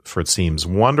side, for it seems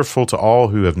wonderful to all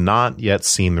who have not yet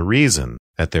seen the reason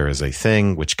that there is a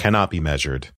thing which cannot be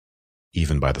measured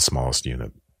even by the smallest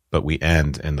unit. But we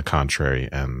end in the contrary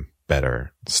and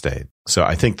better state. So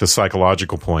I think the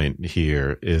psychological point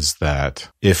here is that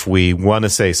if we want to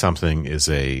say something is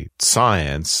a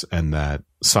science and that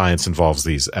science involves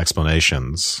these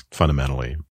explanations,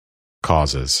 fundamentally,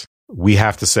 causes, we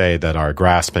have to say that our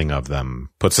grasping of them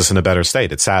puts us in a better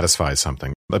state. It satisfies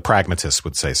something. A pragmatist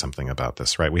would say something about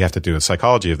this, right? We have to do a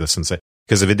psychology of this and say,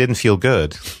 because if it didn't feel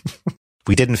good,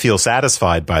 we didn't feel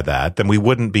satisfied by that, then we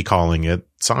wouldn't be calling it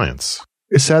science.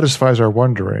 It satisfies our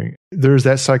wondering. There's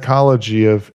that psychology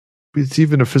of, it's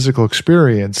even a physical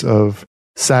experience of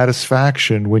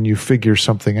satisfaction when you figure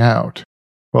something out.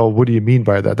 Well, what do you mean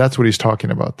by that? That's what he's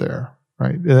talking about there.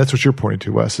 Right. And that's what you're pointing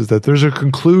to, Wes, is that there's a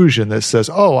conclusion that says,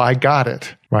 oh, I got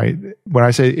it. Right. When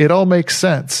I say it all makes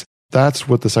sense, that's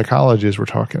what the psychology is we're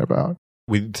talking about.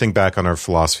 We think back on our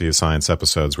philosophy of science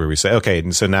episodes where we say, okay,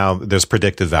 and so now there's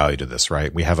predictive value to this,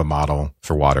 right? We have a model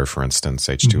for water, for instance,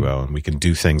 H2O, and we can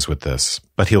do things with this.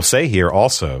 But he'll say here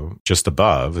also, just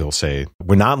above, he'll say,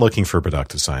 we're not looking for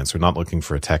productive science. We're not looking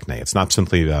for a techne. It's not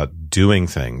simply about doing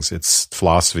things. Its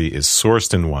philosophy is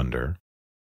sourced in wonder.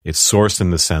 It's sourced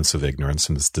in the sense of ignorance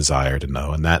and this desire to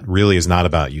know. And that really is not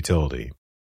about utility.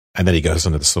 And then he goes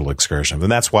into this little excursion.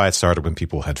 And that's why it started when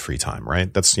people had free time,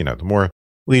 right? That's, the more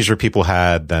leisure people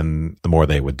had, then the more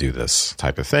they would do this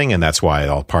type of thing. And that's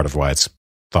why part of why it's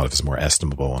thought of as more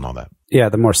estimable and all that. Yeah,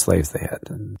 the more slaves they had.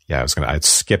 Yeah, I'd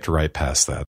skipped right past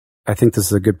that. I think this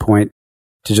is a good point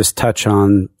to just touch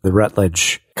on the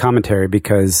Rutledge commentary,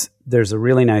 because there's a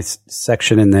really nice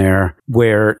section in there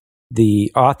where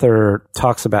the author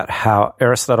talks about how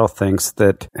Aristotle thinks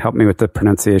that, help me with the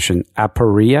pronunciation,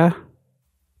 aporia,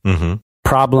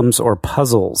 problems or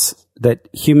puzzles, that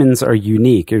humans are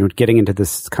unique. Getting into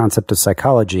this concept of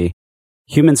psychology,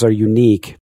 humans are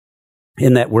unique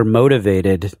in that we're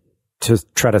motivated to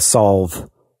try to solve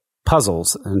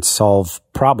puzzles and solve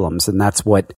problems. And that's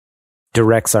what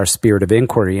directs our spirit of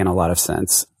inquiry in a lot of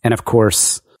sense. And of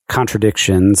course,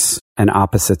 contradictions and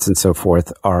opposites and so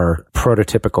forth are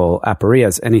prototypical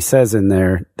aporias. And he says in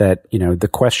there that, the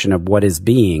question of what is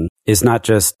being is not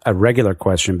just a regular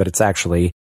question, but it's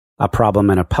actually a problem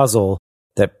and a puzzle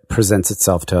that presents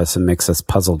itself to us and makes us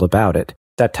puzzled about it.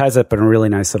 That ties up in a really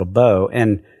nice little bow.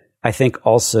 And I think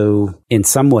also in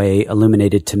some way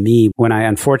illuminated to me when I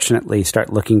unfortunately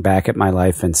start looking back at my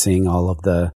life and seeing all of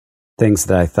the things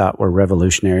that I thought were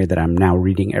revolutionary that I'm now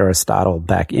reading Aristotle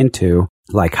back into,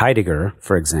 like Heidegger,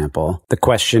 for example. The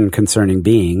question concerning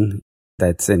being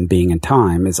that's in Being and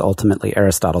Time is ultimately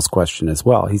Aristotle's question as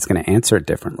well. He's going to answer it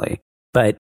differently.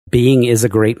 But being is a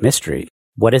great mystery.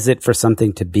 What is it for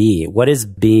something to be? What is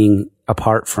being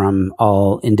apart from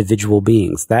all individual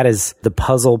beings? That is the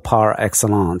puzzle par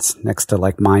excellence, next to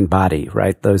like mind-body,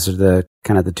 right? Those are the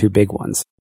kind of the two big ones.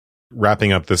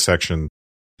 Wrapping up this section,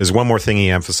 there's one more thing he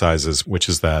emphasizes, which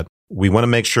is that we want to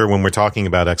make sure when we're talking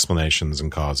about explanations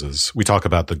and causes, we talk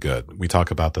about the good. We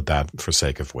talk about the that for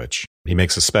sake of which. He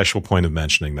makes a special point of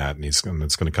mentioning that, and it's going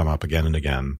to come up again and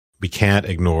again. We can't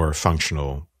ignore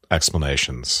functional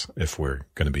explanations if we're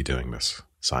going to be doing this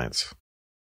science.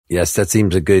 Yes, that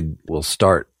seems we'll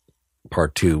start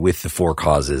part 2 with the 4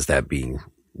 causes, that being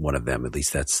one of them. At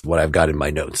least that's what I've got in my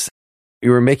notes.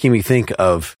 You were making me think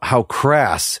of how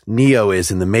crass Neo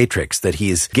is in the Matrix, that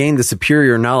he's gained the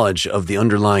superior knowledge of the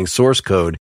underlying source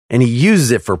code, and he uses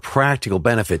it for practical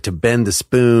benefit to bend the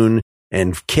spoon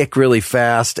and kick really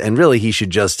fast. And really, he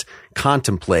should just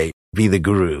contemplate, be the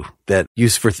guru. That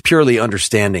use for purely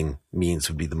understanding means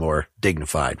would be the more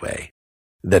dignified way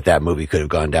that movie could have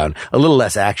gone down. A little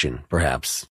less action,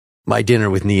 perhaps. My Dinner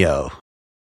with Neo.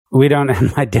 We don't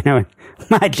have My Dinner with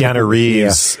Keanu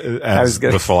Reeves as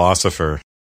the philosopher.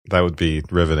 That would be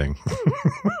riveting.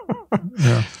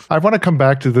 Yeah. I want to come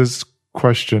back to this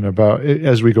question about,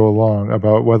 as we go along,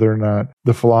 about whether or not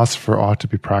the philosopher ought to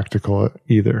be practical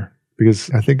either, because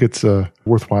I think it's a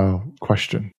worthwhile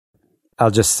question.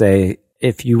 I'll just say,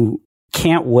 if you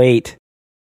can't wait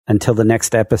until the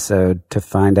next episode to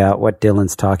find out what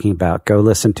Dylan's talking about, go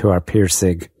listen to our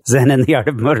Pirsig Zen and the Art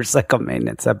of Motorcycle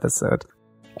Maintenance episode.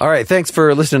 All right. Thanks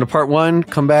for listening to part 1.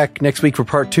 Come back next week for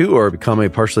part 2, or become a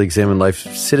Partially Examined Life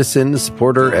citizen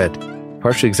supporter at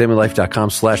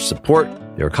partiallyexaminedlife.com/support.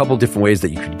 There are a couple different ways that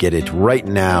you could get it right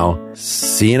now.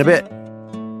 See you in a bit.